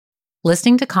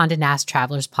Listening to Condé Nast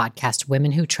Traveler's podcast,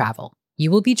 Women Who Travel, you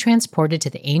will be transported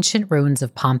to the ancient ruins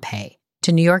of Pompeii,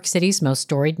 to New York City's most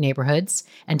storied neighborhoods,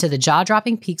 and to the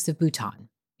jaw-dropping peaks of Bhutan.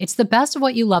 It's the best of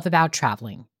what you love about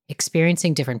traveling,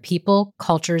 experiencing different people,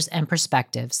 cultures, and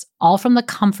perspectives, all from the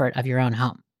comfort of your own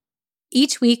home.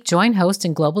 Each week, join host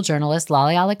and global journalist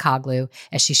Lale Alikoglu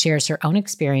as she shares her own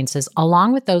experiences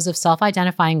along with those of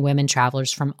self-identifying women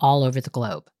travelers from all over the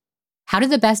globe. How do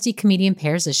the bestie comedian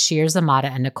pairs of Shir Zamata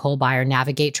and Nicole Byer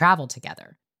navigate travel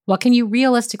together? What can you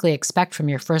realistically expect from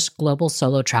your first global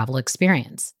solo travel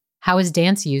experience? How is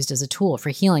dance used as a tool for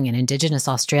healing in Indigenous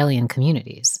Australian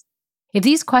communities? If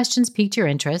these questions piqued your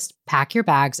interest, pack your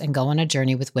bags and go on a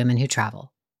journey with Women Who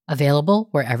Travel. Available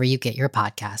wherever you get your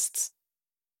podcasts.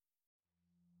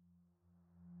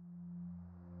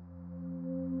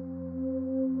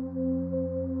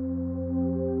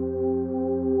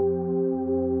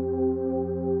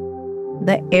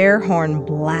 The air horn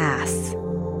blasts.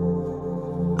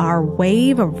 Our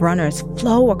wave of runners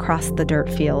flow across the dirt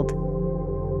field.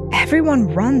 Everyone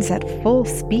runs at full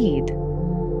speed.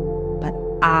 But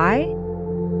I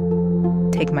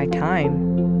take my time.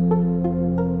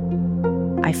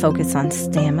 I focus on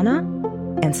stamina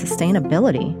and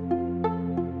sustainability.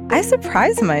 I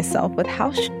surprise myself with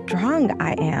how strong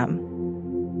I am.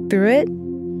 Through it,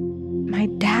 my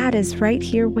dad is right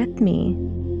here with me.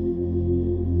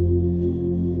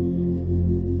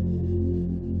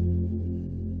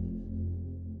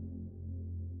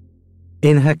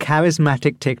 In her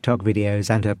charismatic TikTok videos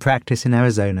and her practice in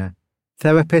Arizona,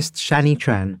 therapist Shani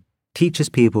Tran teaches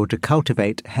people to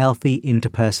cultivate healthy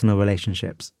interpersonal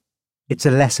relationships. It's a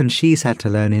lesson she's had to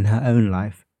learn in her own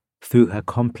life through her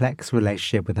complex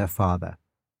relationship with her father.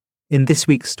 In this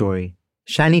week's story,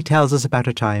 Shani tells us about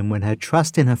a time when her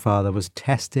trust in her father was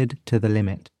tested to the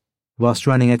limit whilst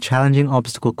running a challenging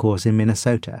obstacle course in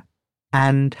Minnesota,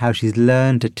 and how she's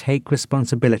learned to take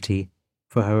responsibility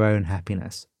for her own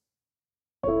happiness.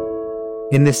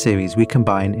 In this series, we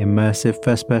combine immersive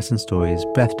first-person stories,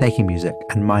 breathtaking music,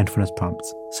 and mindfulness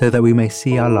prompts so that we may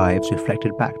see our lives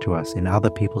reflected back to us in other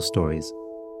people's stories,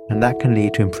 and that can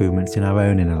lead to improvements in our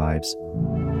own inner lives.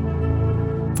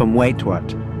 From Wait What?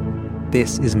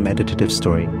 This is Meditative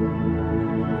Story.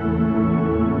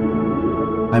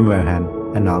 I'm Rohan,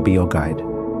 and I'll be your guide.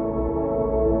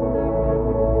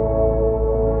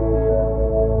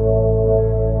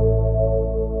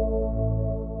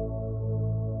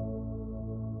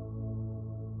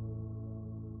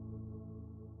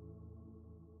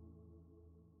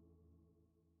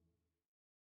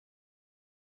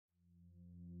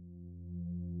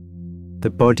 The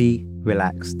body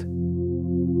relaxed.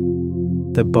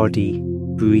 The body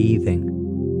breathing.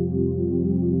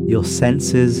 Your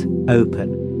senses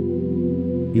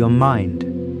open. Your mind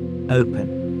open.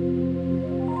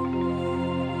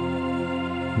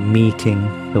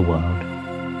 Meeting the world.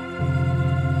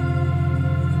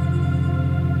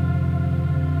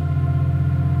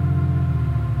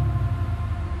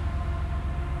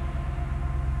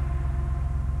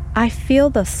 I feel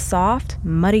the soft,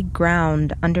 muddy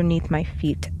ground underneath my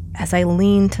feet as I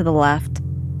lean to the left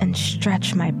and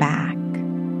stretch my back.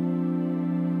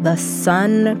 The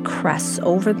sun crests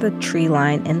over the tree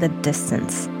line in the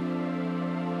distance,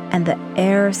 and the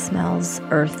air smells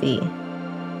earthy.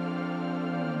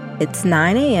 It's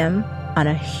 9 a.m. on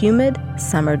a humid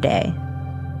summer day.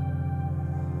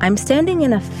 I'm standing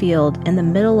in a field in the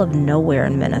middle of nowhere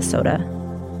in Minnesota.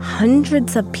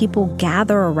 Hundreds of people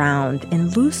gather around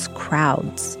in loose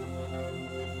crowds.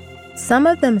 Some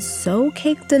of them so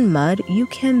caked in mud you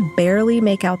can barely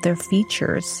make out their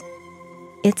features.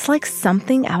 It's like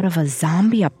something out of a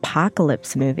zombie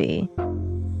apocalypse movie.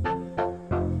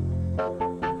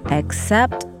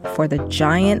 Except for the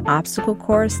giant obstacle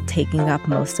course taking up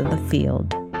most of the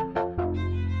field.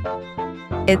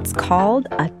 It's called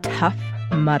a Tough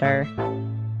Mudder,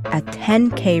 a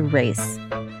 10K race,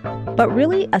 but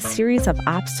really a series of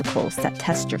obstacles that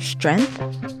test your strength,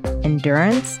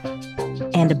 endurance,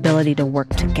 and ability to work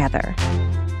together.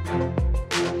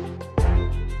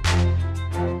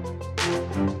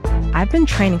 I've been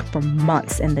training for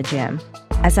months in the gym.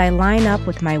 As I line up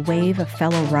with my wave of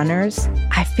fellow runners,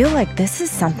 I feel like this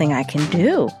is something I can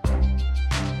do.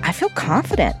 I feel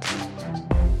confident.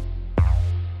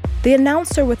 The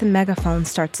announcer with a megaphone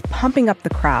starts pumping up the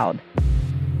crowd.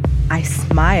 I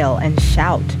smile and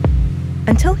shout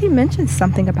until he mentions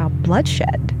something about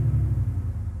bloodshed.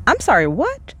 I'm sorry,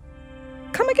 what?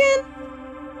 Come again?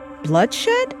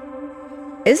 Bloodshed?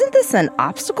 Isn't this an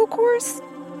obstacle course?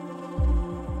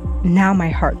 Now my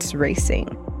heart's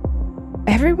racing.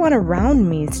 Everyone around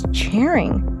me is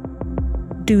cheering.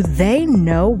 Do they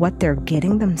know what they're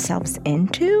getting themselves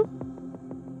into?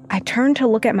 I turn to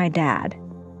look at my dad.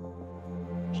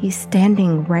 He's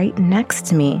standing right next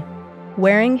to me,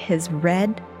 wearing his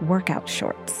red workout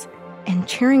shorts and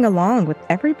cheering along with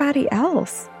everybody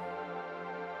else.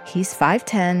 He's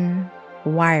 5'10",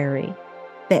 wiry,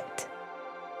 fit.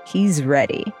 He's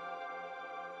ready.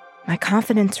 My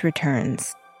confidence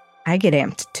returns. I get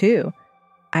amped too.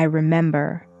 I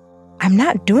remember, I'm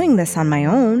not doing this on my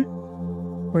own.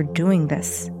 We're doing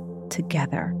this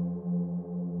together.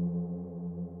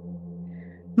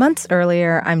 Months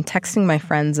earlier, I'm texting my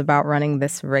friends about running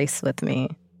this race with me.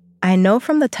 I know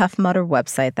from the Tough Mudder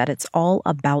website that it's all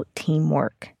about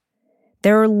teamwork.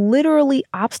 There are literally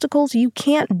obstacles you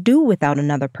can't do without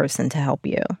another person to help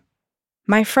you.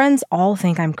 My friends all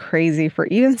think I'm crazy for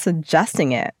even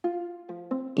suggesting it.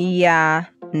 Yeah,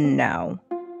 no.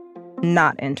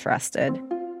 Not interested.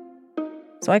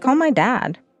 So I call my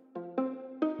dad.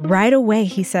 Right away,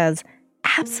 he says,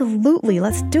 "Absolutely,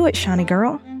 let's do it, Shani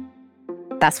girl."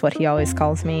 That's what he always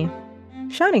calls me,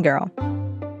 Shani girl.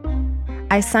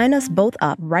 I sign us both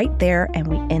up right there and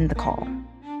we end the call.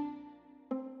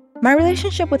 My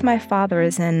relationship with my father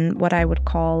is in what I would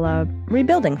call a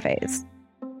rebuilding phase.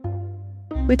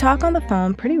 We talk on the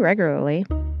phone pretty regularly,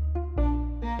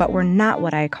 but we're not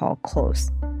what I call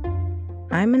close.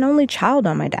 I'm an only child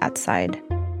on my dad's side.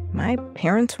 My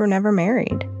parents were never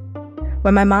married.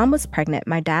 When my mom was pregnant,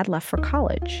 my dad left for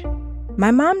college.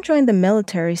 My mom joined the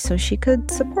military so she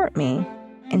could support me,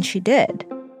 and she did.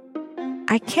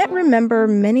 I can't remember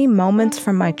many moments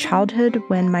from my childhood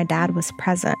when my dad was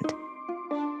present.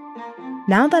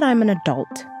 Now that I'm an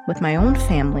adult with my own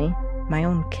family, my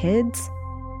own kids,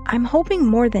 I'm hoping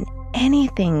more than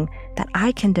anything that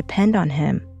I can depend on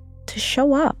him to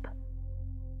show up.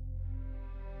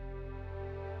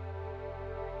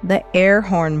 The air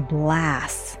horn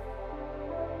blasts.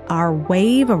 Our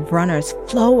wave of runners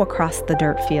flow across the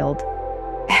dirt field.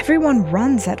 Everyone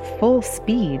runs at full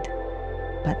speed.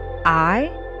 But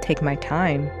I take my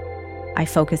time. I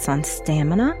focus on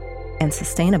stamina and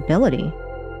sustainability.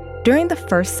 During the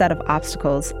first set of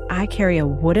obstacles, I carry a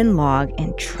wooden log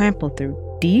and trample through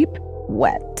deep,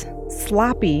 wet,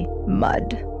 sloppy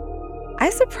mud. I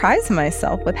surprise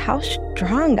myself with how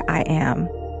strong I am.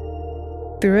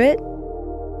 Through it,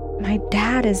 my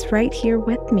dad is right here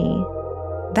with me.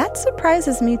 That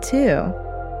surprises me too.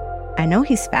 I know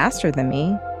he's faster than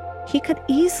me. He could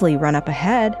easily run up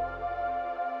ahead,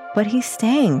 but he's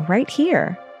staying right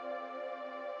here.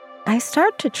 I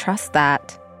start to trust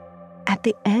that at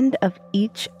the end of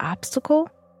each obstacle,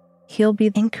 he'll be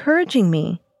encouraging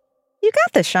me. "You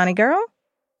got this, Shani girl.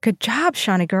 Good job,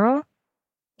 Shani girl."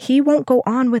 He won't go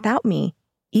on without me,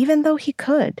 even though he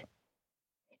could.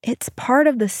 It's part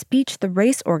of the speech the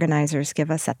race organizers give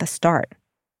us at the start.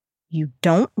 You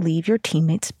don't leave your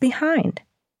teammates behind.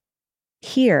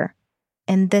 Here,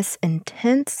 in this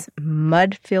intense,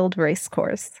 mud-filled race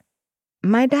course,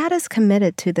 my dad is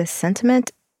committed to this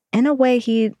sentiment in a way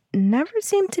he never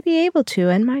seemed to be able to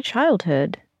in my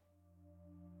childhood.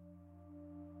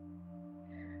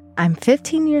 I'm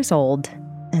 15 years old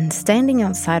and standing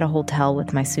outside a hotel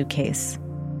with my suitcase.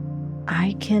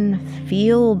 I can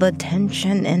feel the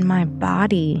tension in my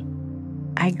body.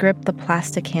 I grip the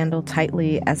plastic handle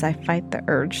tightly as I fight the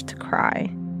urge to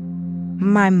cry.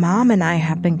 My mom and I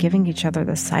have been giving each other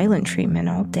the silent treatment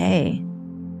all day.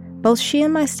 Both she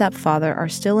and my stepfather are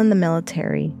still in the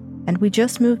military, and we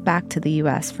just moved back to the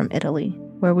U.S. from Italy,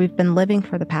 where we've been living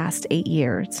for the past 8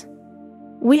 years.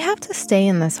 We have to stay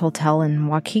in this hotel in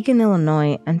Waukegan,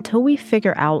 Illinois, until we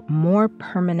figure out more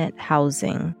permanent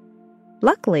housing.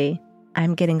 Luckily,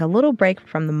 I'm getting a little break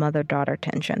from the mother-daughter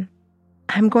tension.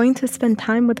 I'm going to spend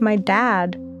time with my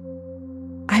dad.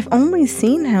 I've only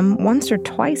seen him once or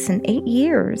twice in 8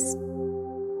 years.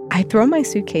 I throw my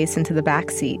suitcase into the back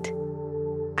seat.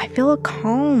 I feel a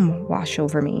calm wash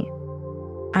over me.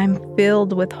 I'm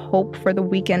filled with hope for the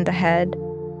weekend ahead.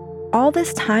 All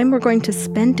this time we're going to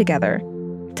spend together.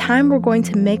 Time we're going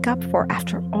to make up for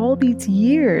after all these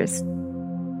years.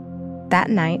 That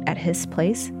night at his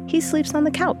place, he sleeps on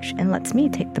the couch and lets me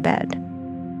take the bed.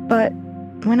 But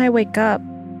when I wake up,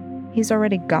 he's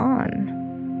already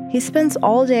gone. He spends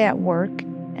all day at work,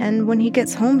 and when he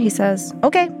gets home, he says,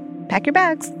 "Okay, pack your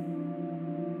bags."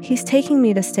 He's taking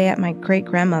me to stay at my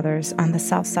great-grandmother's on the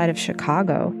south side of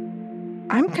Chicago.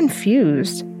 I'm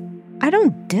confused. I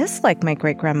don't dislike my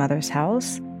great-grandmother's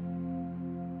house.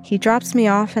 He drops me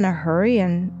off in a hurry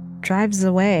and drives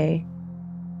away.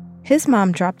 His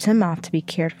mom dropped him off to be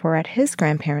cared for at his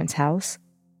grandparents' house,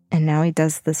 and now he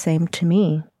does the same to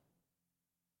me.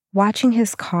 Watching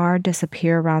his car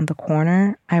disappear around the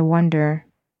corner, I wonder,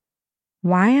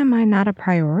 why am I not a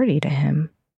priority to him?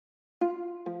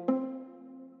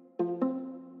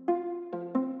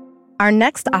 Our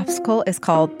next obstacle is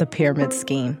called the pyramid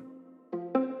scheme.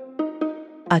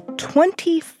 A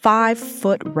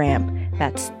 25-foot ramp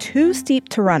that's too steep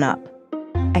to run up,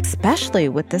 especially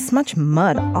with this much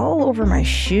mud all over my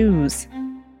shoes.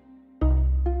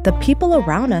 The people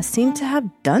around us seem to have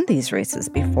done these races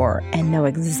before and know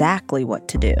exactly what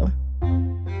to do.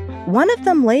 One of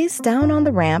them lays down on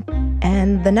the ramp,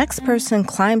 and the next person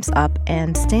climbs up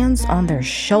and stands on their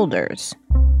shoulders.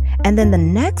 And then the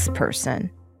next person,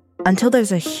 until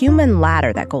there's a human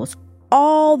ladder that goes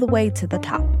all the way to the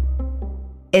top.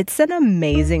 It's an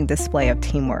amazing display of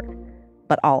teamwork,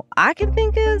 but all I can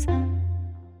think is,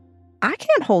 I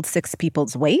can't hold 6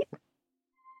 people's weight.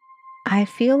 I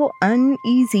feel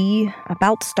uneasy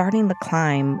about starting the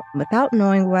climb without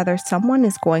knowing whether someone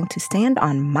is going to stand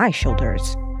on my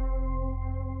shoulders.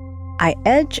 I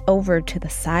edge over to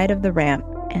the side of the ramp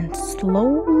and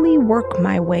slowly work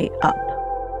my way up.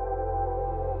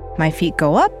 My feet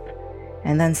go up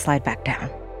and then slide back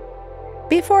down.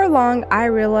 Before long, I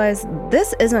realize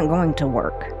this isn't going to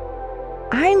work.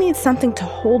 I need something to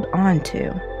hold on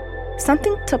to,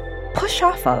 something to push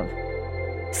off of.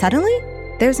 Suddenly,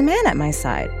 there's a man at my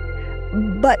side.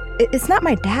 But it's not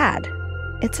my dad.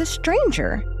 It's a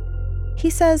stranger. He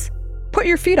says, "Put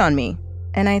your feet on me."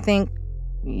 And I think,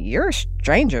 you're a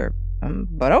stranger,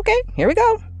 but okay, here we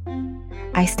go.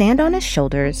 I stand on his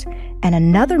shoulders, and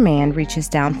another man reaches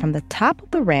down from the top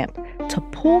of the ramp to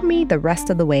pull me the rest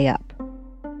of the way up.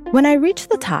 When I reach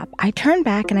the top, I turn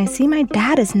back and I see my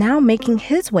dad is now making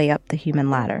his way up the human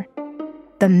ladder.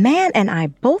 The man and I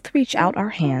both reach out our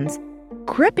hands,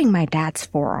 gripping my dad's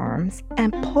forearms,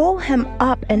 and pull him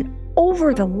up and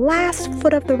over the last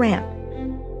foot of the ramp.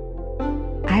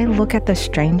 I look at the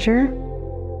stranger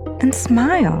and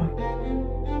smile.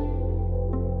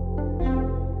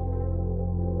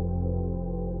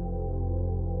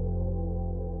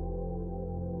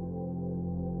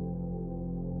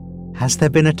 Has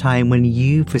there been a time when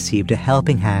you've received a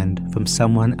helping hand from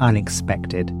someone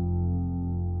unexpected?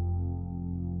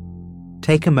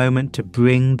 Take a moment to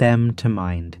bring them to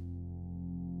mind.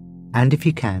 And if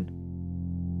you can,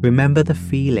 remember the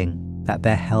feeling that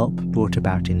their help brought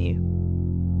about in you.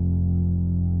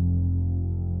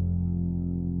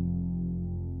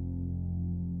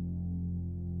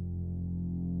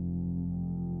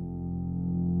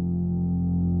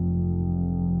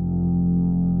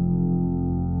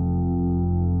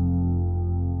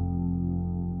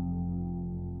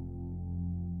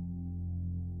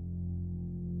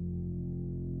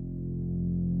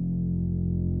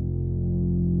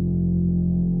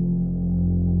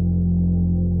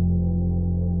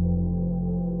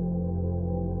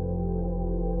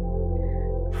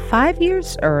 Five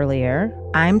years earlier,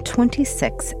 I'm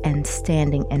 26 and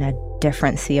standing in a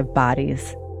different sea of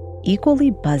bodies, equally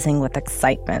buzzing with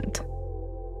excitement.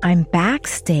 I'm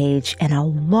backstage in a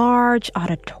large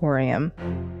auditorium,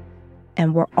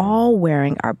 and we're all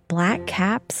wearing our black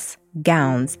caps,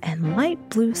 gowns, and light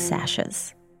blue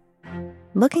sashes.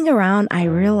 Looking around, I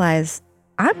realize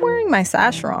I'm wearing my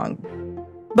sash wrong,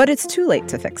 but it's too late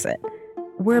to fix it.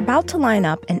 We're about to line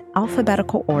up in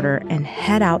alphabetical order and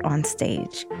head out on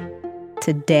stage.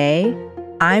 Today,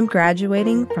 I'm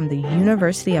graduating from the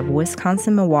University of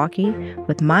Wisconsin-Milwaukee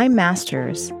with my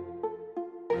master's.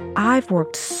 I've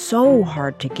worked so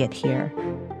hard to get here.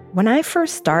 When I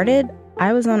first started,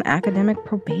 I was on academic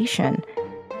probation.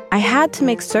 I had to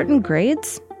make certain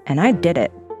grades, and I did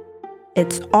it.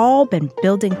 It's all been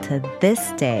building to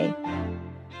this day.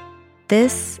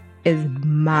 This is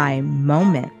my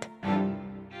moment.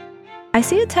 I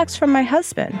see a text from my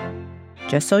husband.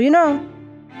 "Just so you know,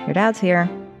 your dad's here."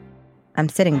 I'm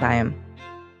sitting by him.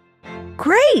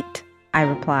 "Great," I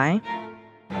reply.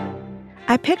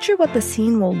 I picture what the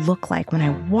scene will look like when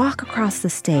I walk across the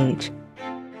stage.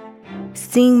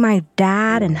 Seeing my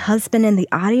dad and husband in the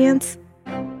audience,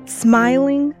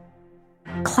 smiling,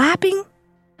 clapping.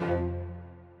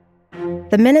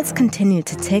 The minutes continue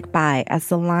to tick by as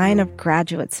the line of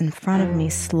graduates in front of me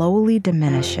slowly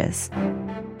diminishes.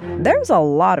 There's a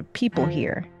lot of people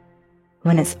here.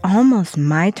 When it's almost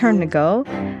my turn to go,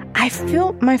 I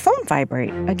feel my phone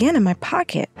vibrate again in my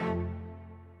pocket.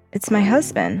 It's my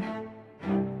husband.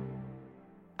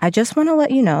 "I just want to let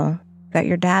you know that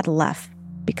your dad left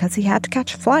because he had to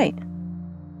catch a flight."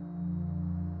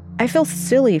 I feel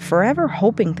silly forever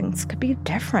hoping things could be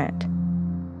different.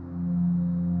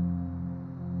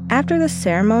 After the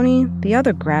ceremony, the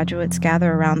other graduates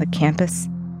gather around the campus.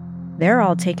 They're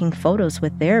all taking photos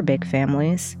with their big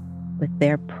families, with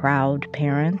their proud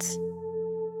parents.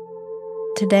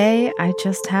 Today, I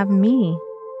just have me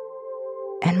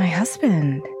and my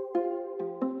husband.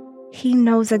 He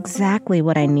knows exactly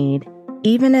what I need,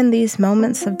 even in these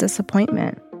moments of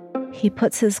disappointment. He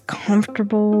puts his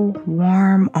comfortable,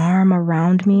 warm arm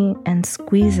around me and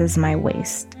squeezes my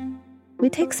waist. We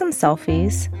take some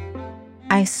selfies.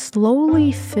 I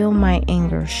slowly feel my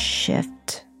anger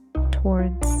shift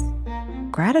towards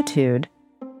gratitude.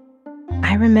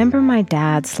 I remember my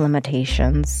dad's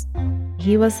limitations.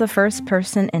 He was the first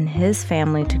person in his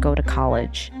family to go to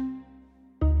college.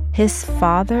 His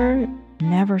father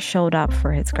never showed up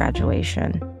for his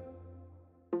graduation.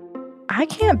 I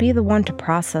can't be the one to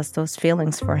process those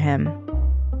feelings for him.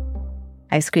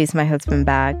 I squeeze my husband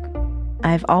back.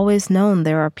 I've always known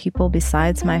there are people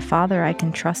besides my father I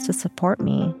can trust to support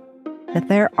me, that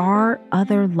there are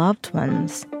other loved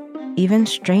ones, even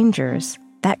strangers,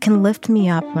 that can lift me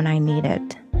up when I need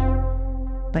it.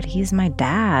 But he's my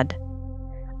dad.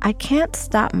 I can't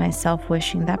stop myself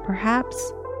wishing that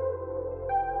perhaps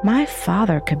my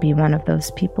father could be one of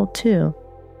those people too.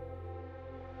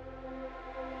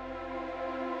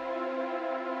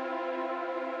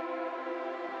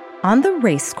 On the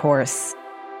race course,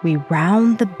 we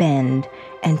round the bend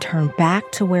and turn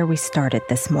back to where we started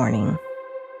this morning.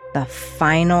 The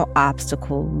final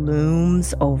obstacle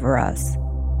looms over us,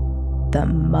 the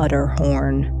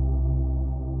Mudderhorn.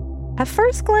 At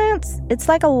first glance, it's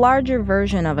like a larger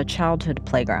version of a childhood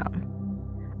playground.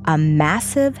 A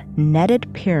massive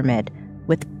netted pyramid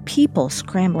with people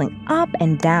scrambling up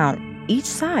and down each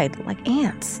side like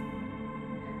ants.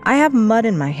 I have mud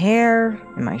in my hair,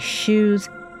 in my shoes.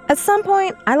 At some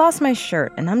point, I lost my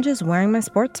shirt and I'm just wearing my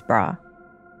sports bra.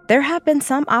 There have been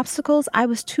some obstacles I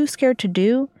was too scared to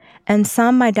do and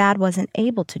some my dad wasn't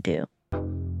able to do.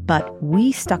 But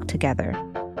we stuck together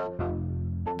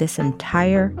this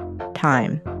entire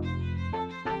time.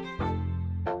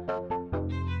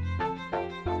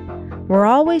 We're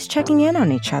always checking in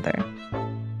on each other.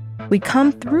 We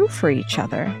come through for each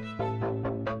other.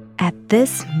 At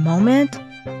this moment,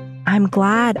 I'm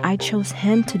glad I chose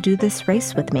him to do this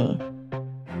race with me.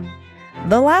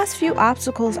 The last few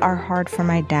obstacles are hard for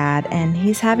my dad, and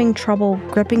he's having trouble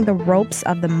gripping the ropes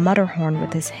of the Mudderhorn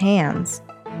with his hands.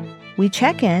 We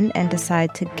check in and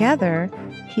decide together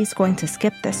he's going to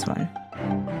skip this one.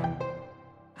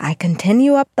 I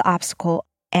continue up the obstacle,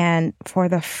 and for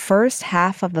the first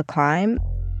half of the climb,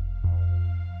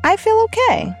 I feel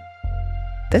okay.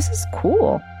 This is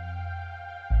cool.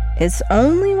 It's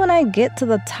only when I get to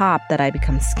the top that I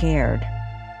become scared.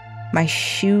 My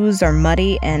shoes are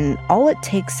muddy and all it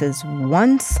takes is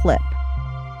one slip.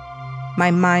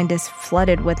 My mind is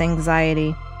flooded with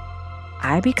anxiety.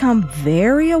 I become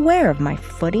very aware of my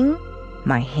footing,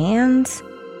 my hands.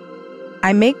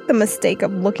 I make the mistake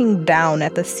of looking down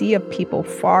at the sea of people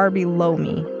far below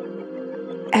me.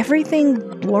 Everything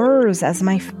blurs as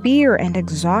my fear and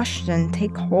exhaustion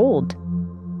take hold.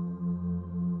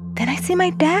 Then I see my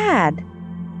dad,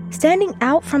 standing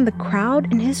out from the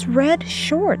crowd in his red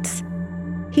shorts.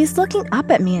 He's looking up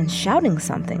at me and shouting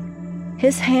something,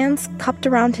 his hands cupped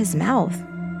around his mouth.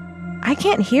 I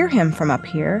can't hear him from up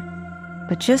here,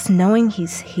 but just knowing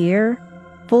he's here,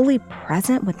 fully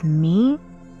present with me,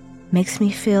 makes me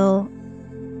feel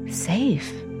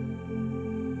safe.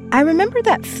 I remember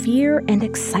that fear and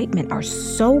excitement are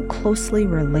so closely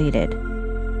related.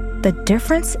 The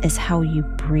difference is how you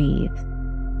breathe.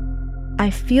 I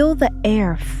feel the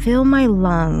air fill my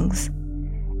lungs,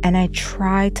 and I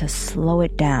try to slow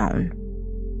it down.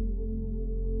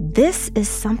 This is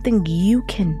something you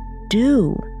can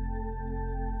do.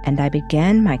 And I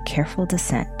began my careful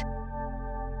descent.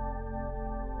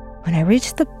 When I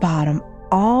reach the bottom,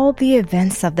 all the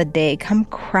events of the day come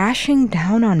crashing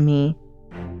down on me.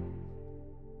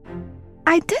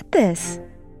 I did this.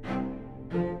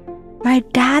 My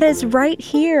dad is right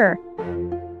here.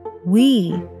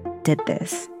 We did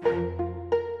this.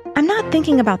 I'm not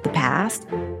thinking about the past.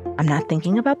 I'm not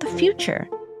thinking about the future.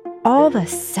 All the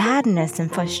sadness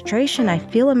and frustration I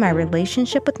feel in my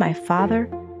relationship with my father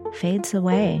fades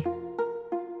away.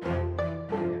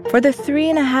 For the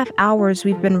 3.5 hours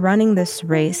we've been running this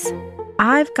race,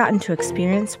 I've gotten to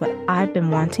experience what I've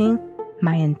been wanting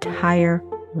my entire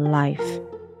life.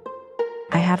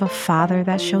 I have a father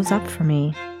that shows up for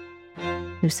me,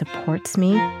 who supports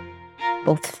me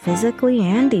both physically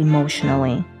and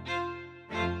emotionally.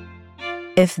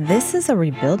 If this is a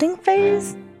rebuilding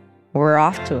phase, we're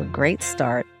off to a great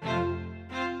start.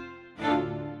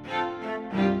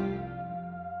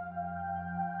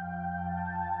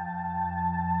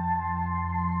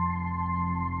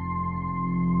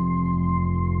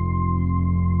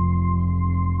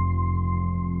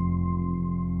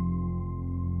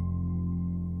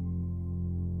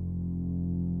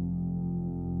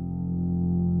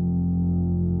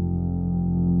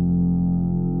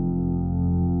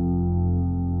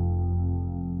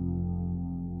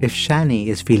 If Shani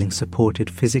is feeling supported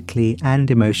physically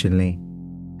and emotionally,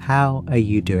 how are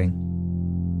you doing?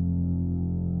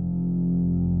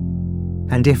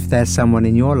 And if there's someone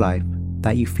in your life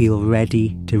that you feel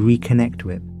ready to reconnect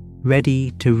with, ready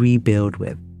to rebuild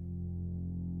with,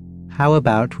 how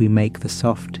about we make the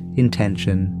soft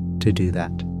intention to do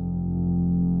that?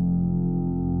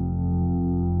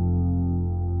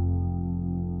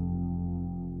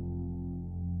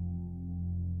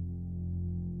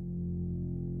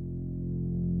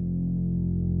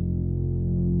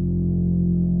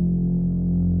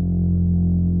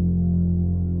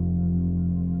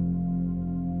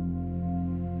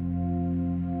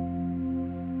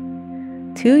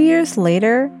 Two years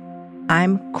later,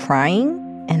 I'm crying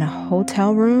in a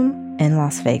hotel room in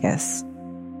Las Vegas.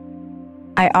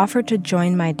 I offered to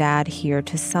join my dad here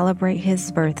to celebrate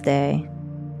his birthday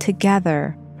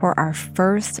together for our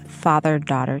first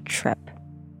father-daughter trip.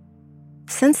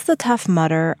 Since the Tough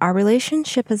Mudder, our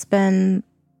relationship has been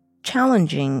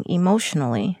challenging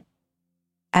emotionally.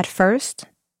 At first,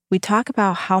 we talk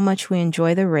about how much we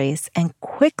enjoy the race and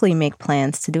quickly make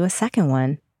plans to do a second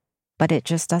one. But it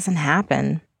just doesn't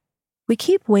happen. We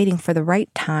keep waiting for the right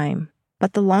time,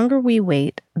 but the longer we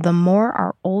wait, the more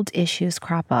our old issues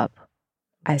crop up.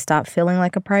 I stop feeling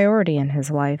like a priority in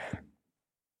his life.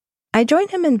 I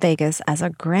joined him in Vegas as a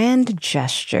grand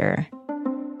gesture.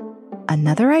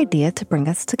 Another idea to bring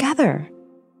us together.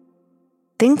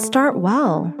 Things start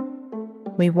well.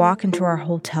 We walk into our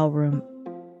hotel room.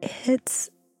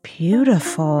 It's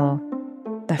beautiful.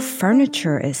 The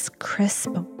furniture is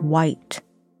crisp white.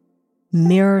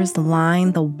 Mirrors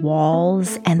line the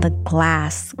walls and the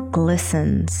glass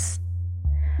glistens.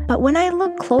 But when I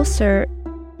look closer,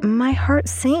 my heart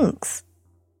sinks.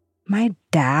 My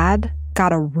dad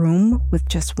got a room with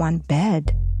just one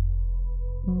bed.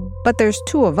 But there's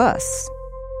two of us.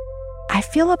 I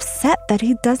feel upset that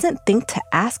he doesn't think to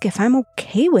ask if I'm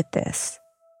okay with this.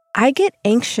 I get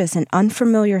anxious in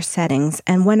unfamiliar settings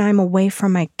and when I'm away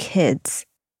from my kids.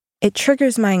 It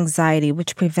triggers my anxiety,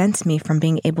 which prevents me from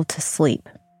being able to sleep.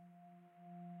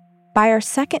 By our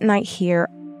second night here,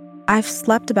 I've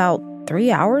slept about 3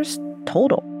 hours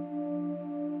total.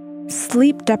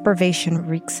 Sleep deprivation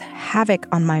wreaks havoc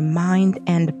on my mind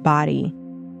and body.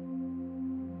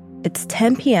 It's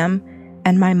 10 p.m.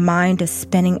 and my mind is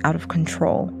spinning out of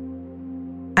control.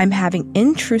 I'm having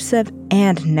intrusive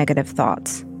and negative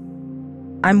thoughts.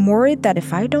 I'm worried that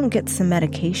if I don't get some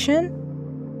medication,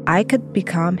 I could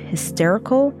become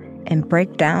hysterical and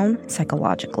break down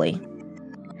psychologically.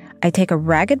 I take a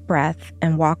ragged breath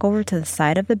and walk over to the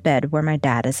side of the bed where my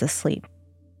dad is asleep.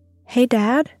 "Hey,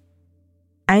 Dad,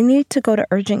 I need to go to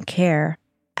urgent care,"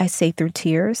 I say through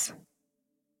tears.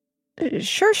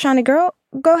 "Sure, Shani girl,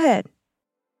 go ahead."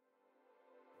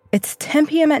 It's 10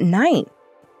 p.m. at night.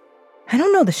 I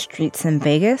don't know the streets in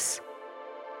Vegas.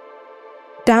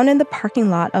 Down in the parking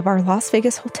lot of our Las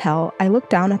Vegas hotel, I look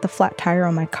down at the flat tire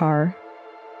on my car.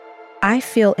 I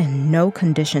feel in no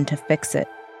condition to fix it.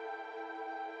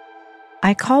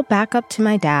 I call back up to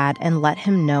my dad and let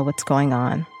him know what's going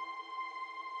on.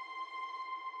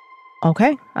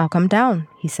 "Okay, I'll come down,"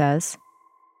 he says.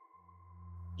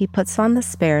 He puts on the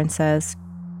spare and says,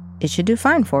 "It should do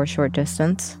fine for a short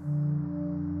distance."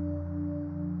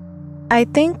 I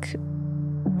think,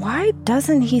 why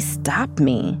doesn't he stop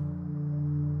me?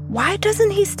 Why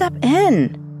doesn't he step in?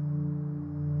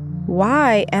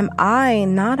 Why am I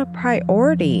not a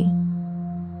priority?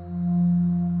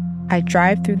 I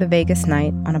drive through the Vegas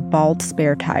night on a bald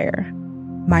spare tire.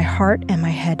 My heart and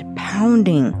my head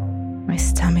pounding. My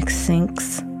stomach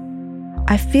sinks.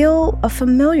 I feel a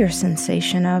familiar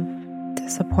sensation of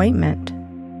disappointment.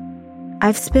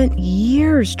 I've spent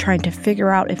years trying to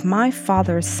figure out if my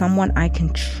father is someone I can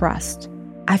trust.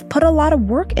 I've put a lot of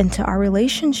work into our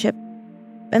relationship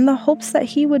in the hopes that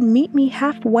he would meet me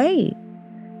halfway,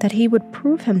 that he would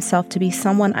prove himself to be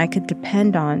someone I could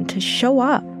depend on to show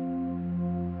up.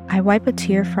 I wipe a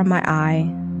tear from my eye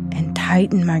and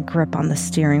tighten my grip on the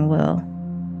steering wheel.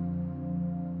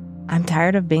 I'm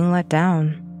tired of being let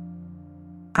down.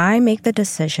 I make the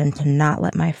decision to not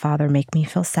let my father make me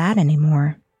feel sad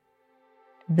anymore.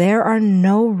 There are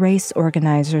no race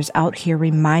organizers out here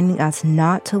reminding us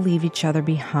not to leave each other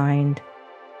behind,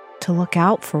 to look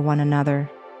out for one another.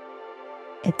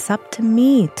 It's up to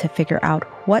me to figure out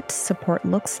what support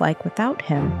looks like without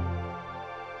him,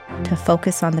 to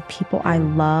focus on the people I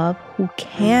love who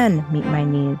can meet my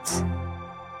needs,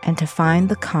 and to find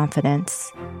the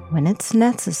confidence, when it's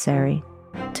necessary,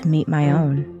 to meet my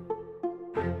own.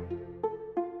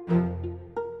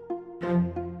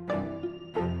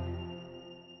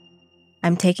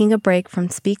 I'm taking a break from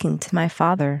speaking to my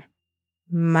father.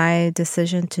 My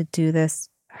decision to do this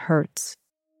hurts.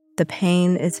 The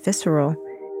pain is visceral.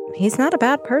 He's not a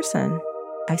bad person.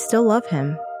 I still love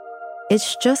him.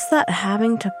 It's just that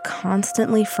having to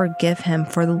constantly forgive him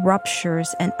for the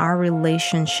ruptures in our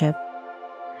relationship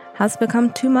has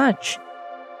become too much.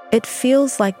 It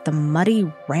feels like the muddy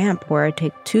ramp where I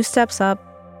take 2 steps up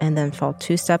and then fall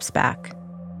 2 steps back.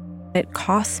 It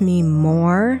costs me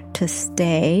more to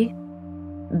stay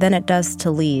than it does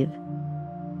to leave.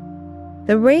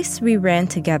 The race we ran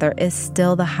together is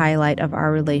still the highlight of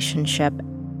our relationship.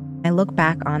 I look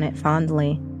back on it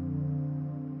fondly.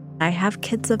 I have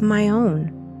kids of my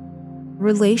own,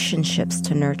 relationships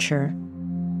to nurture,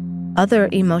 other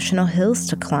emotional hills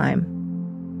to climb.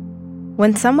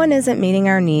 When someone isn't meeting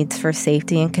our needs for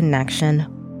safety and connection,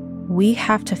 we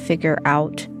have to figure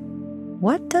out,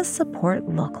 what does support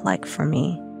look like for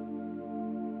me?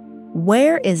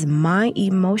 Where is my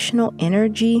emotional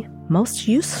energy most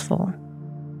useful?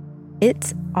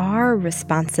 It's our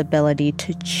responsibility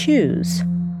to choose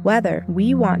whether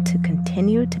we want to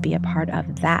continue to be a part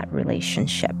of that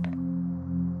relationship.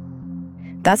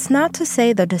 That's not to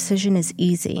say the decision is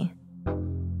easy.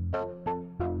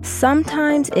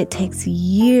 Sometimes it takes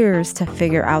years to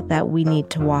figure out that we need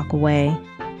to walk away.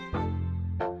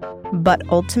 But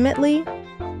ultimately,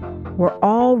 we're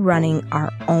all running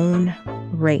our own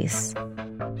race.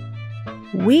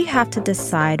 We have to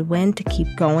decide when to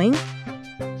keep going,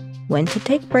 when to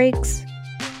take breaks,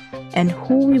 and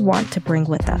who we want to bring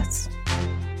with us.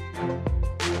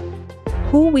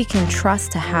 Who we can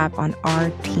trust to have on our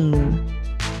team.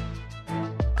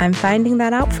 I'm finding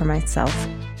that out for myself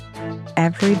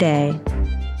every day.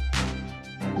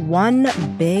 One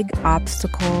big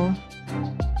obstacle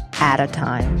at a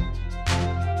time.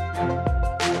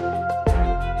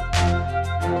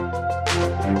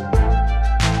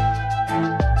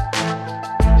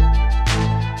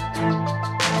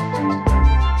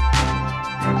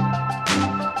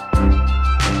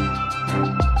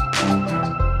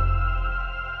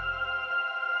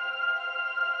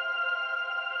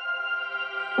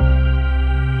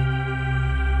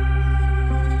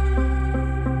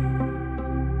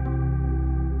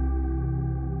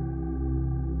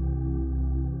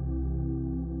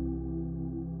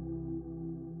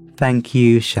 Thank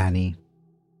you, Shani.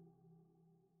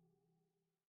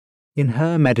 In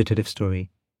her meditative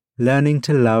story, Learning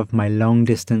to Love My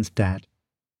Long-Distance Dad,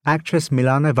 actress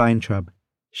Milana Weintraub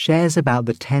shares about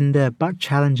the tender but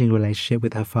challenging relationship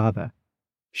with her father.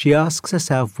 She asks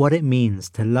herself what it means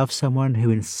to love someone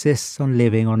who insists on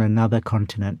living on another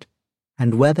continent,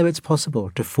 and whether it's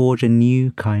possible to forge a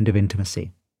new kind of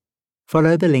intimacy.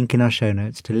 Follow the link in our show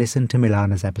notes to listen to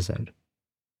Milana's episode.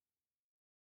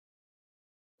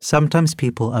 Sometimes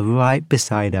people are right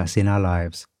beside us in our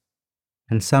lives,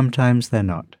 and sometimes they're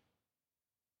not.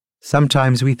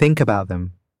 Sometimes we think about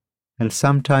them, and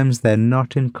sometimes they're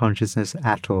not in consciousness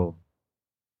at all.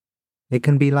 It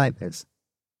can be like this.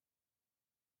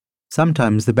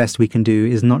 Sometimes the best we can do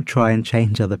is not try and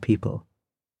change other people,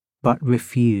 but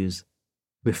refuse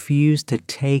to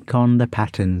take on the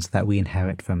patterns that we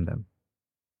inherit from them.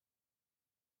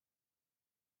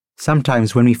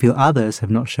 Sometimes when we feel others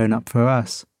have not shown up for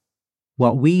us,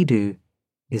 what we do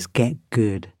is get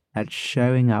good at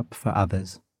showing up for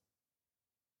others.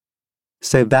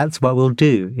 So that's what we'll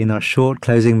do in our short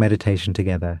closing meditation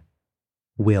together.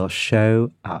 We'll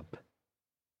show up.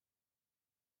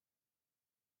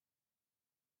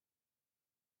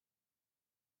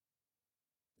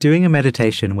 Doing a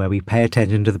meditation where we pay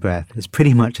attention to the breath is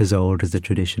pretty much as old as the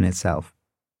tradition itself.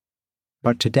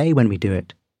 But today when we do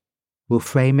it, we'll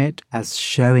frame it as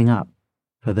showing up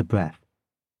for the breath.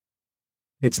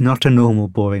 It's not a normal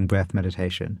boring breath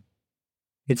meditation.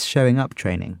 It's showing up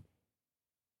training.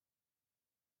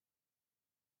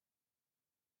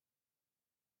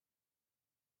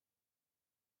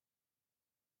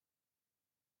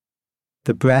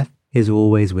 The breath is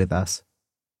always with us,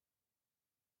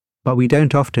 but we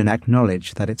don't often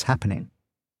acknowledge that it's happening,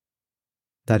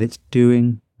 that it's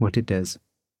doing what it does.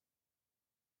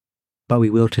 But we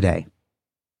will today.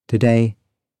 Today,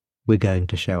 we're going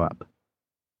to show up.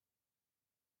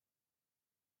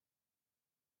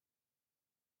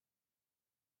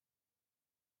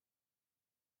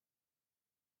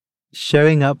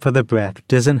 Showing up for the breath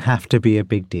doesn't have to be a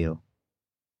big deal.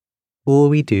 All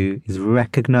we do is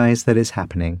recognize that it's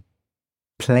happening,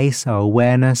 place our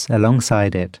awareness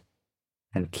alongside it,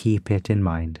 and keep it in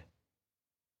mind.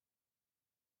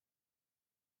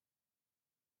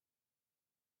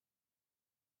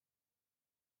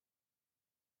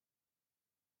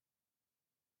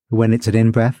 When it's an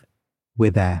in-breath,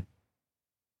 we're there.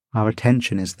 Our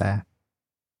attention is there.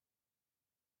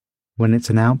 When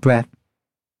it's an out-breath,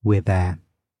 we're there.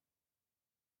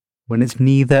 When it's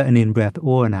neither an in-breath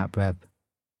or an out-breath,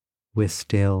 we're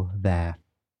still there.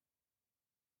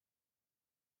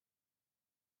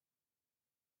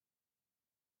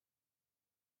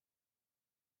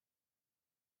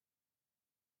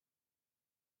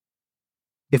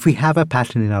 If we have a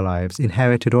pattern in our lives,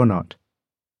 inherited or not,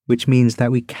 which means that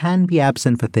we can be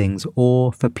absent for things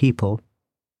or for people,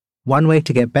 one way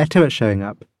to get better at showing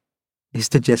up is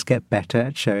to just get better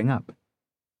at showing up.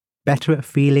 Better at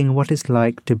feeling what it's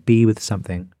like to be with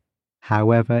something,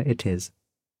 however it is.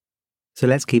 So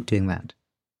let's keep doing that.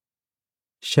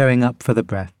 Showing up for the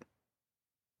breath.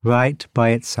 Right by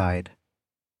its side.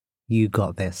 You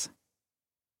got this.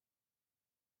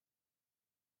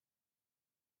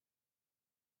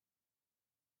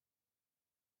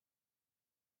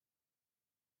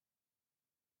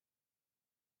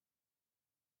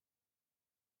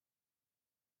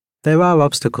 There are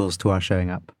obstacles to our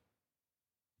showing up.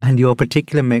 And your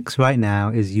particular mix right now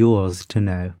is yours to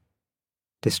know.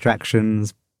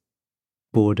 Distractions,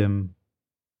 boredom,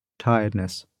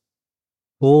 tiredness,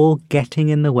 all getting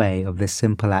in the way of this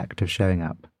simple act of showing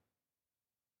up.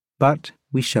 But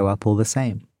we show up all the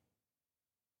same.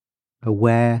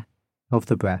 Aware of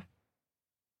the breath.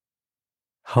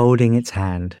 Holding its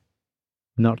hand,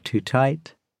 not too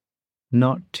tight,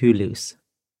 not too loose.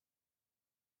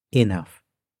 Enough.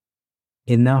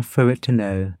 Enough for it to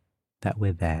know that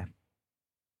we're there.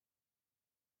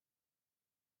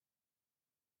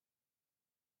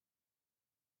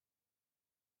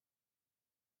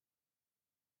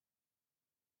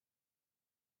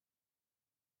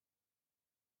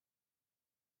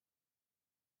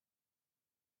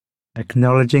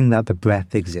 Acknowledging that the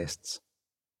breath exists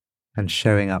and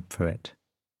showing up for it,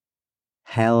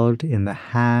 held in the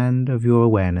hand of your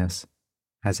awareness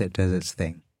as it does its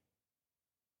thing.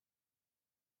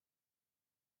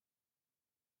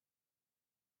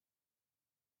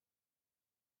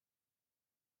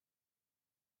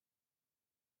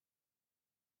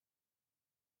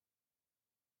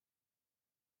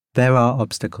 There are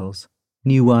obstacles,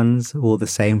 new ones or the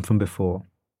same from before.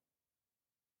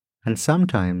 And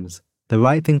sometimes the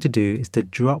right thing to do is to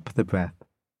drop the breath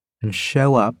and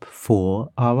show up for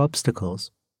our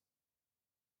obstacles.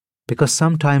 Because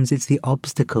sometimes it's the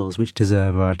obstacles which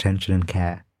deserve our attention and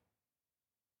care.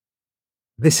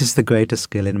 This is the greatest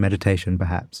skill in meditation,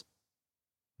 perhaps,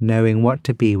 knowing what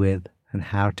to be with and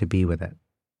how to be with it.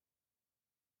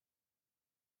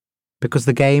 Because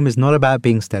the game is not about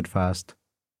being steadfast.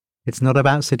 It's not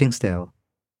about sitting still.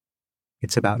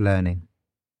 It's about learning.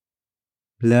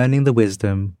 Learning the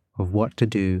wisdom of what to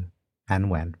do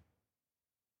and when.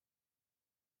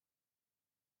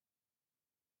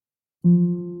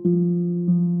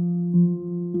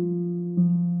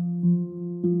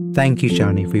 Thank you,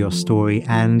 Shani, for your story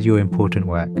and your important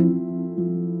work.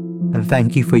 And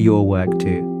thank you for your work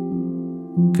too.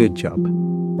 Good job.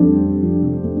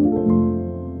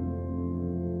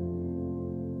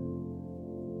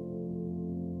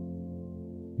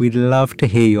 We'd love to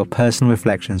hear your personal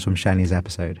reflections from Shani's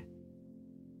episode.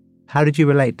 How did you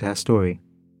relate to her story?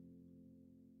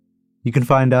 You can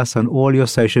find us on all your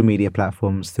social media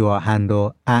platforms through our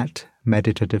handle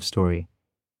 @meditativestory,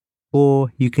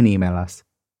 or you can email us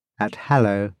at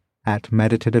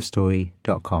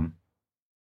hello@meditativestory.com.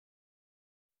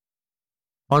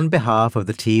 On behalf of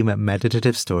the team at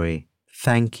Meditative Story,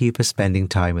 thank you for spending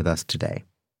time with us today.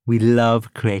 We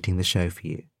love creating the show for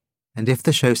you. And if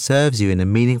the show serves you in a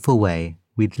meaningful way,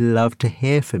 we'd love to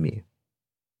hear from you.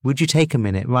 Would you take a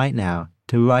minute right now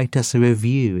to write us a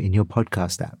review in your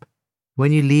podcast app?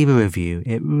 When you leave a review,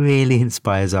 it really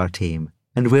inspires our team,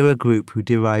 and we're a group who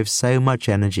derive so much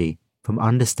energy from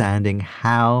understanding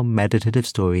how Meditative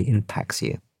Story impacts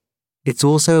you. It's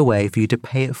also a way for you to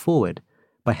pay it forward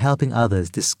by helping others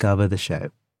discover the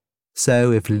show.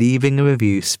 So if leaving a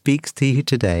review speaks to you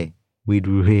today, we'd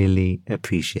really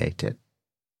appreciate it.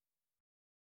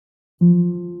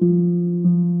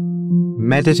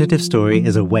 Meditative Story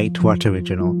is a Wait What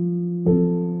original.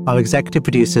 Our executive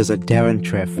producers are Darren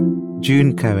Triff,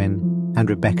 June Cohen, and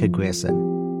Rebecca Grierson.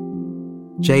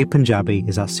 Jay Punjabi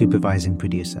is our supervising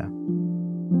producer.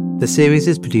 The series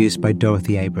is produced by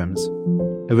Dorothy Abrams.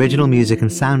 Original music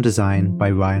and sound design by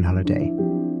Ryan Holliday.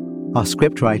 Our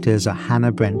script writers are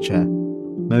Hannah Brencher,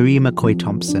 Marie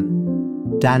McCoy-Thompson,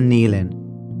 Dan Nealon,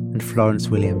 and Florence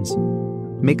Williams.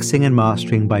 Mixing and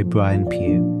mastering by Brian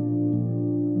Pugh.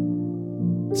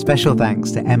 Special thanks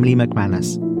to Emily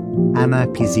McManus, Anna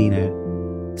Pizzino,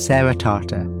 Sarah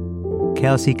Tartar,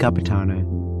 Kelsey Capitano,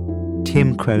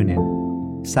 Tim Cronin,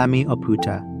 Sami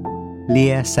Oputa,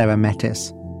 Leah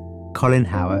Sarametis, Colin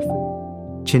Howarth,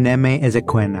 Chineme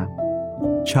Ezequena,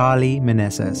 Charlie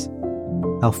Meneses,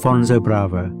 Alfonso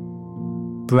Bravo,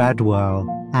 Brad Whirl,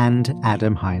 and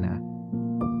Adam Heiner.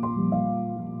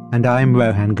 And I'm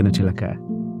Rohan Gunatilaka,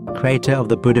 creator of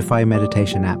the Buddhify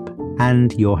meditation app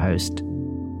and your host.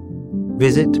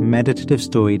 Visit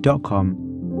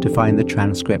meditativestory.com to find the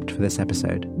transcript for this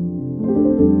episode.